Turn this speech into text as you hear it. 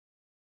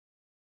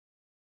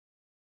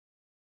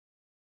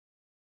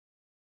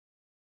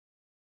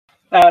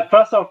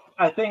First off,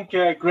 I think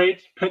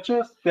great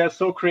pitches. They're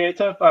so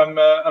creative.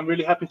 I'm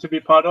really happy to be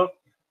part of.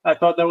 I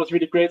thought that was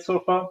really great so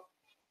far.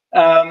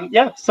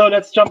 Yeah, so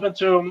let's jump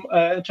into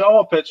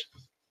our pitch.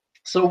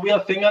 So we are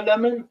Finger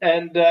Lemon,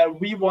 and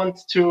we want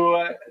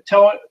to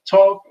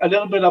talk a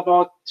little bit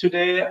about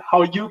today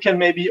how you can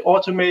maybe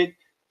automate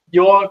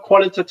your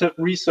qualitative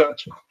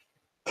research.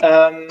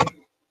 There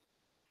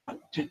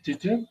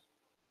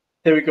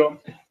we go.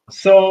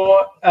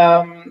 So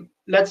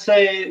let's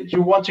say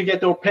you want to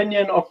get the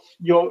opinion of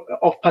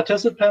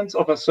participants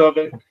of a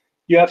survey.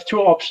 You have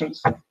two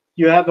options.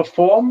 You have a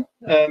form,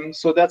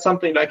 so that's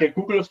something like a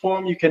Google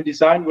form you can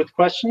design with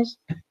questions.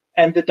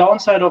 And the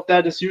downside of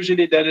that is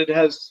usually that it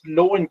has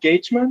low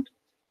engagement,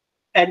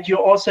 and you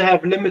also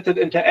have limited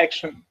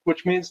interaction,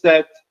 which means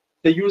that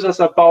the users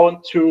are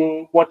bound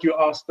to what you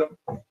ask them.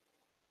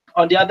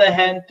 On the other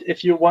hand,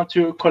 if you want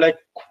to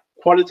collect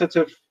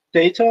qualitative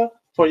data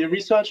for your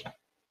research,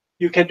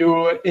 you can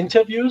do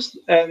interviews,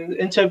 and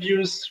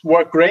interviews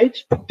work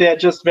great. They're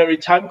just very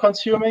time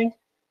consuming.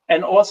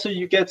 And also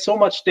you get so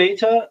much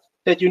data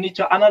that you need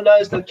to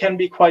analyze that can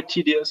be quite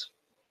tedious.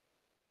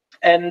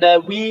 And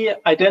we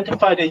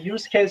identified a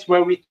use case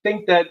where we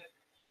think that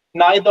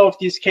neither of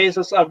these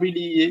cases are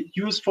really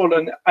useful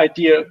and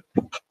ideal,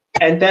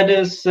 and that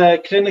is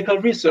clinical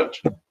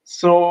research.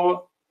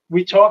 So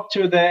we talked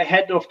to the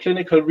head of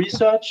clinical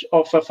research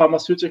of a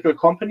pharmaceutical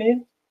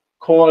company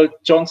called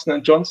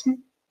Johnson &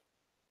 Johnson.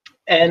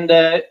 And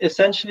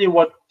essentially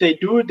what they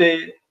do,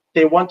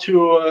 they want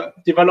to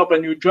develop a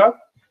new drug.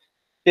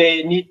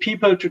 They need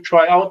people to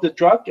try out the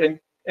drug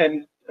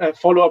and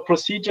follow a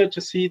procedure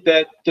to see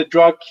that the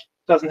drug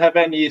doesn't have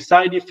any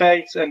side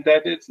effects and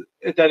that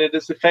it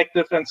is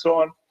effective and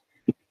so on.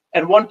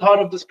 And one part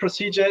of this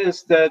procedure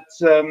is that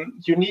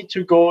you need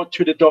to go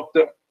to the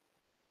doctor.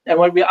 And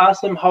when we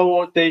asked them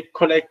how they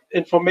collect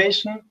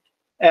information,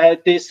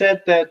 they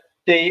said that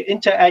they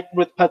interact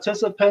with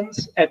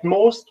participants at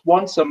most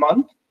once a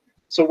month.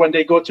 So when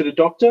they go to the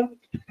doctor,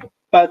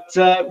 but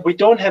we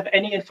don't have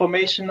any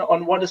information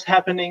on what is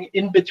happening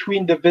in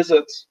between the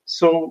visits.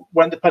 So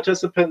when the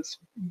participants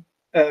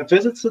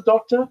visits the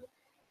doctor,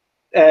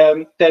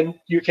 then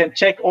you can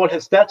check all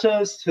his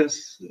status,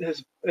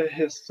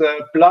 his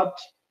blood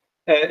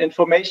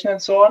information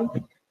and so on,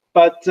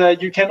 but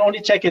you can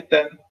only check it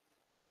then.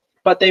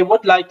 But they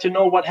would like to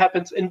know what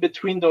happens in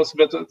between those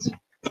visits.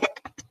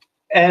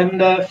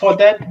 And for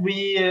that,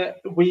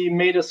 we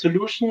made a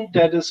solution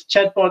that is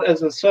chatbot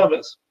as a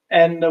service.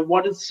 And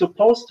what it's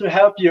supposed to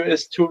help you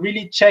is to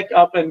really check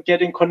up and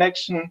get in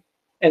connection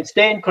and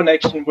stay in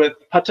connection with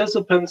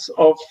participants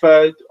of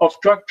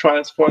drug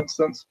trials, for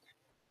instance.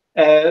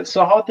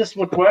 So how this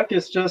would work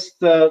is just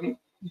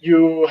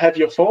you have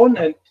your phone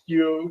and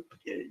you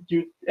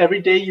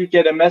every day you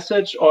get a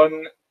message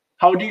on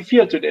how do you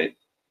feel today.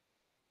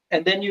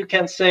 And then you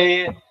can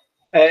say,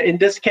 in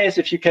this case,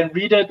 if you can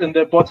read it in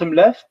the bottom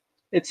left,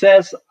 it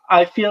says,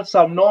 I feel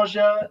some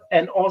nausea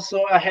and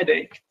also a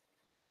headache.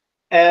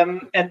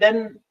 And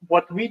then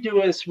what we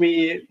do is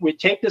we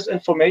take this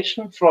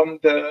information from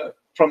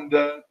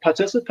the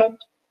participant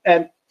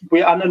and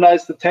we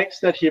analyze the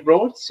text that he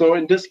wrote. So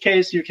in this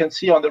case, you can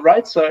see on the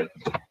right side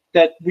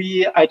that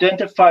we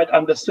identified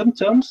under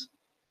symptoms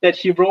that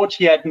he wrote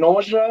he had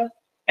nausea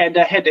and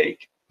a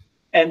headache.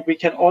 And we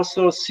can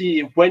also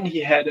see when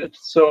he had it.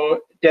 So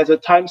there's a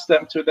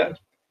timestamp to that.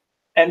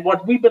 And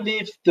what we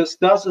believe this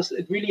does is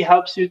it really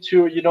helps you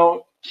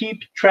to,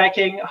 keep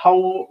tracking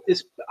how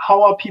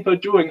are people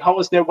doing? How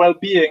is their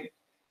well-being?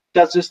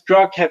 Does this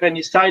drug have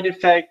any side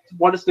effect?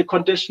 What is the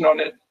condition on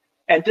it?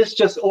 And this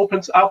just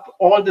opens up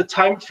all the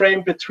time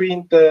frame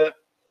between the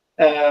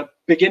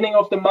beginning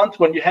of the month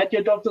when you had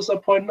your doctor's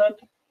appointment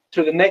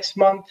to the next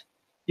month.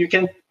 You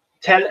can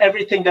tell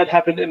everything that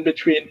happened in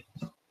between.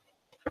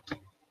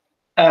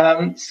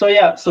 So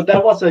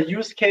that was a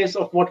use case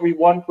of what we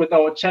want with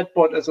our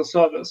chatbot as a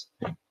service.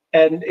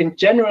 And in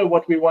general,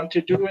 what we want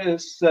to do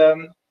is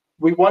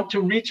we want to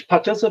reach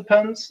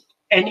participants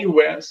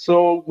anywhere.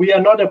 So we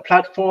are not a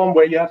platform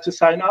where you have to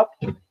sign up.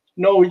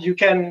 No, we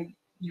can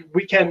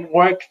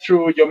work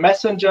through your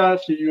messenger.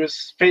 If you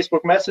use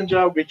Facebook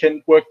Messenger, we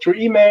can work through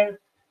email.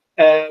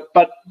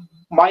 But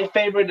my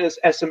favorite is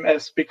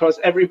SMS because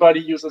everybody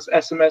uses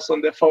SMS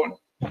on their phone.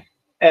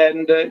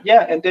 And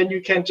and then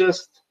you can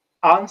just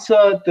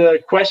answer the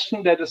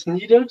question that is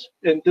needed.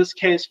 In this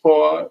case,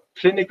 for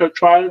clinical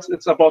trials,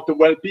 it's about the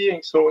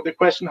well-being. So the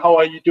question, how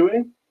are you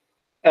doing?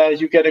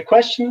 You get a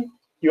question,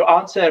 you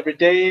answer every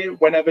day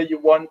whenever you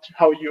want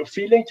how you're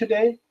feeling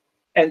today.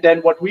 And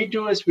then what we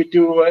do is we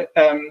do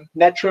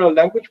natural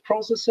language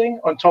processing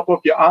on top of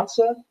your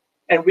answer.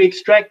 And we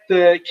extract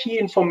the key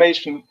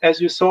information, as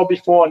you saw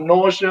before,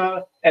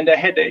 nausea and a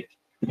headache.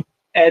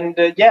 And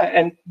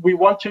and we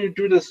want to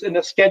do this in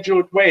a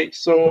scheduled way.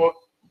 So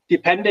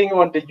depending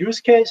on the use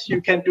case,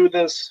 you can do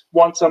this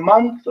once a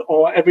month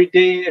or every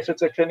day if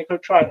it's a clinical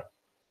trial.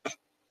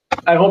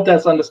 I hope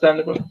that's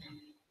understandable.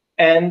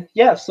 And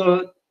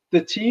so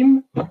the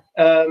team,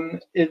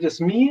 it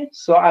is me.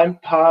 So I'm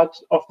part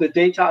of the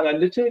data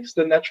analytics,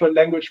 the natural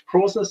language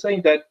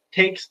processing that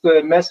takes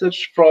the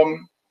message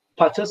from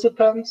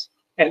participants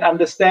and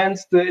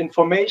understands the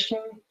information,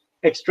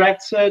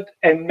 extracts it,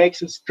 and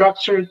makes it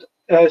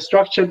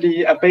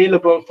structurally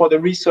available for the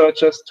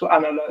researchers to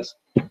analyze.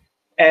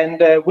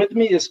 And with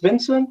me is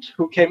Vincent,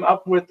 who came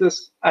up with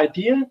this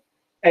idea,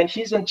 and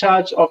he's in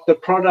charge of the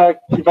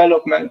product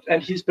development,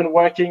 and he's been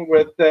working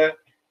with the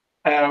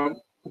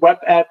web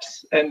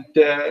apps and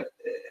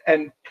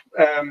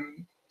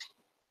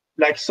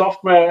like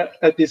software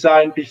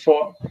design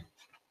before.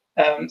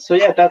 So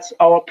yeah, that's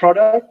our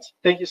product.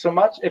 Thank you so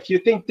much. If you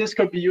think this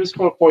could be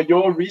useful for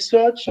your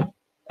research,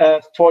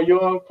 for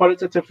your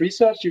qualitative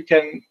research, you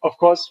can of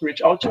course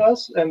reach out to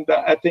us, and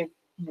I think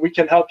we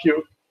can help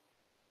you.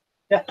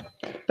 Yeah.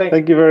 Thanks.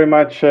 Thank you very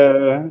much.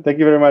 Thank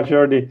you very much,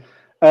 Jordi.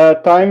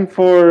 Time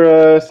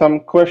for some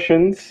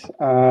questions.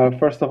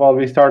 First of all,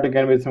 we start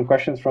again with some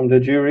questions from the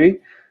jury.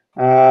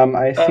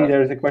 I see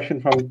there is a question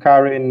from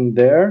Karin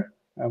there.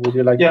 Would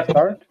you like to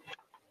start?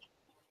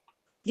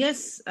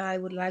 Yes, I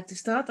would like to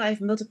start. I have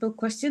multiple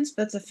questions,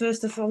 but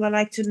first of all, I'd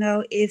like to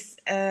know if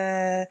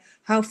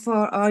how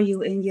far are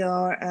you in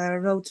your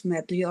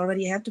roadmap? Do you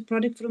already have the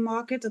product for the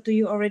market, or do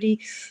you already,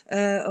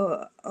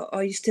 or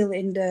are you still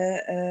in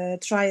the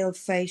trial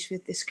phase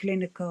with this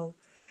clinical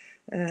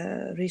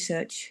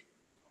research?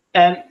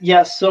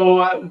 Yeah,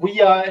 so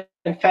we are,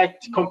 in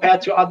fact,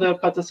 compared to other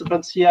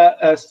participants here,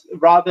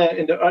 rather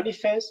in the early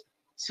phase.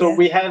 So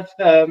we have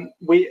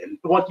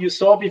what you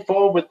saw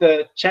before with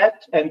the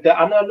chat and the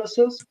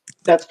analysis.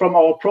 That's from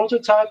our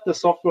prototype, the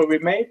software we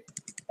made,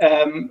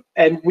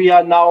 and we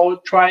are now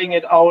trying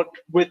it out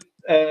with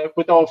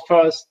our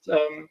first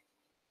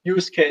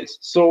use case.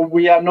 So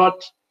we are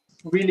not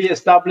really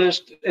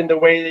established in the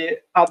way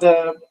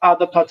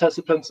other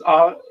participants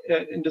are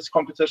in this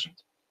competition.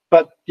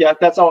 But yeah,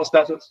 that's our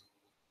status.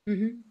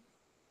 Mm-hmm.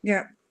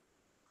 Yeah.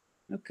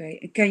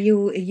 Okay. Can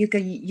you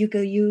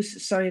can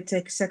use, sorry to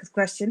take a second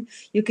question.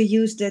 You can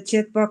use the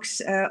chat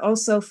box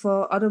also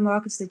for other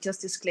markets than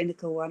just this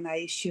clinical one, I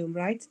assume,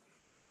 right?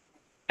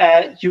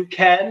 You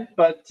can,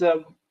 but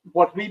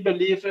what we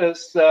believe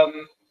is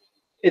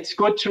it's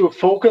good to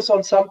focus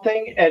on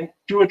something and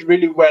do it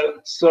really well.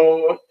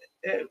 So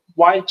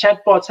while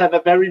chatbots have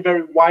a very,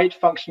 very wide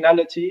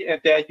functionality and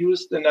they're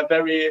used in a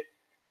very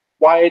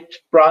wide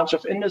branch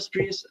of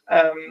industries,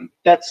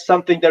 that's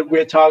something that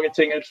we're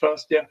targeting at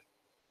first, yeah.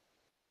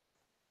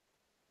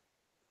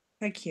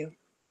 Thank you.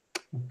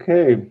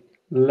 Okay,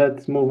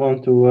 let's move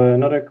on to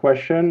another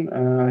question.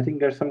 I think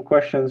there's some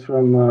questions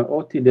from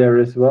Oti there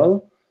as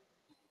well.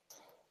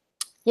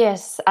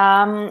 Yes.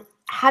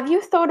 Have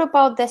you thought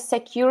about the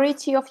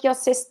security of your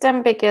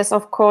system? Because,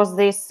 of course,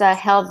 this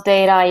health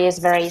data is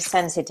very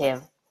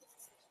sensitive.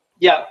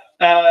 Yeah,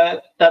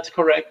 that's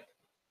correct.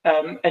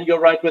 And you're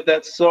right with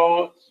that.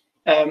 So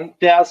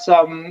there are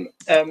some,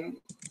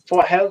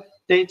 for health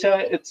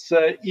data, it's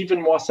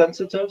even more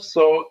sensitive.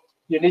 So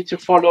you need to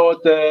follow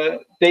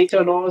the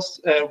data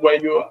laws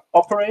where you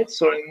operate.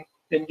 So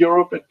in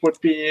Europe, it would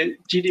be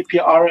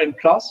GDPR and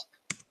plus.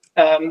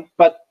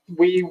 But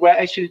we were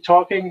actually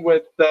talking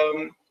with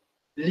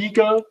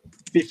legal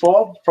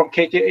before from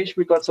KTH.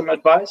 We got some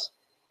advice.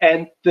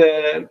 And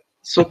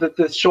so that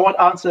the short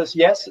answer is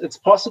yes, it's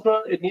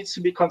possible. It needs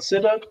to be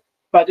considered,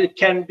 but it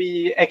can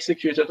be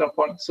executed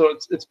upon. So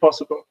it's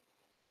possible.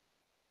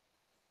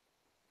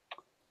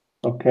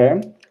 Okay,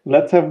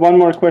 let's have one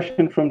more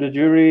question from the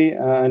jury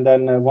and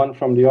then one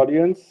from the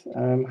audience.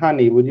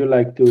 Hani, would you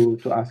like to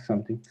ask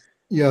something?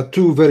 Yeah,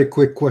 two very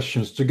quick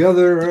questions.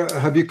 Together,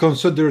 have you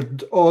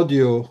considered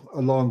audio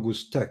along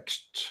with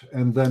text?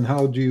 And then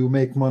how do you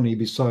make money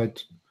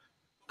besides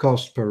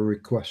cost per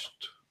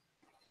request?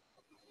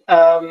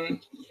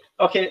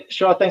 Okay,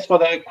 sure. Thanks for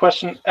the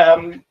question.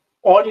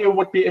 Audio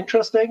would be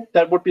interesting.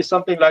 That would be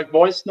something like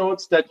voice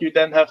notes that you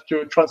then have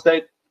to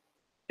translate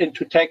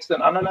into text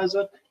and analyze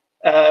it.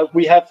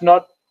 We have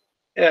not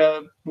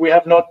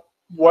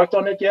worked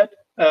on it yet,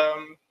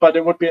 but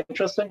it would be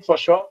interesting for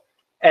sure.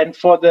 And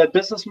for the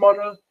business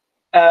model,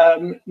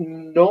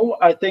 no,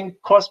 I think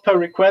cost per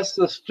request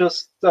is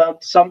just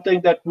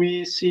something that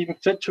we seem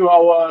fit to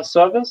our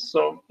service.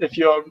 So if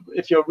you're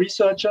a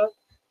researcher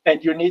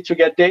and you need to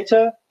get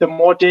data, the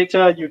more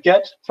data you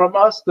get from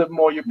us, the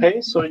more you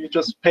pay. So you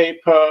just pay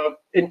per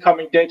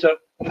incoming data.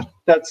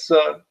 That's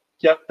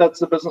that's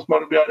the business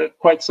model behind it.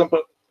 Quite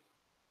simple.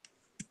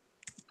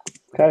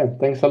 Okay,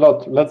 thanks a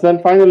lot. Let's then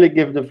finally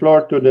give the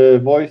floor to the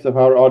voice of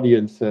our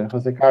audience,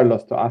 Jose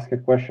Carlos, to ask a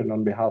question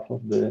on behalf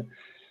of the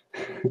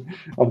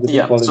of the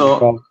people in the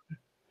call.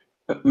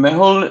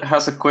 Mehul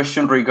has a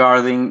question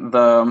regarding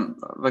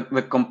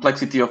the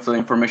complexity of the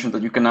information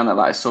that you can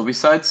analyze. So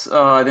besides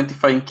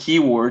identifying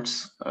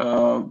keywords,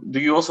 do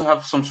you also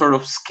have some sort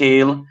of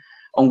scale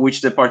on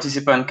which the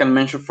participant can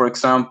mention, for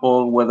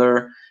example,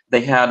 whether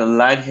they had a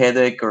light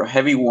headache or a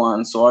heavy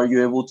one? So are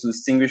you able to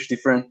distinguish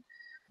different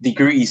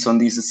degrees on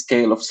this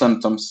scale of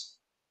symptoms?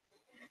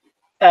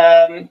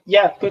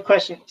 Yeah, good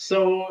question.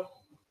 So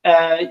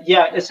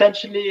yeah,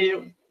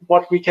 essentially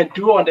what we can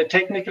do on the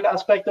technical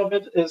aspect of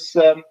it is,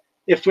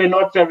 if we're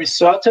not very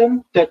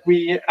certain that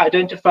we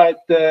identified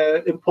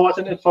the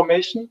important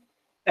information,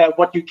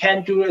 what you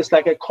can do is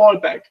like a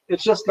callback.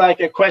 It's just like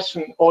a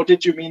question, or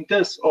did you mean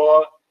this?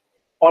 Or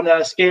on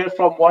a scale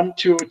from 1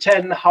 to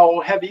 10,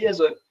 how heavy is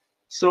it?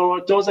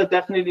 So those are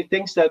definitely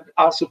things that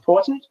are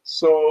supported.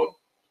 So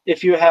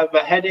if you have a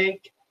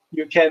headache,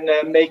 you can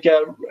make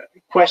a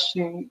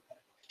question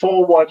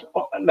forward,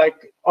 like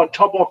on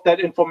top of that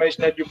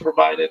information that you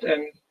provided,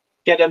 and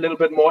get a little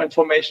bit more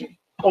information.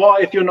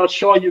 Or if you're not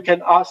sure, you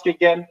can ask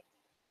again,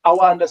 our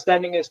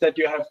understanding is that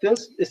you have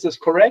this, is this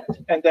correct?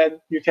 And then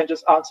you can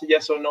just answer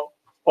yes or no,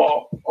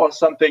 or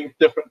something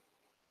different.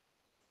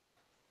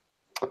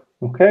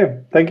 Okay,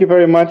 thank you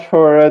very much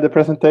for the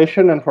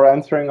presentation and for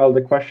answering all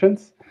the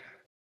questions.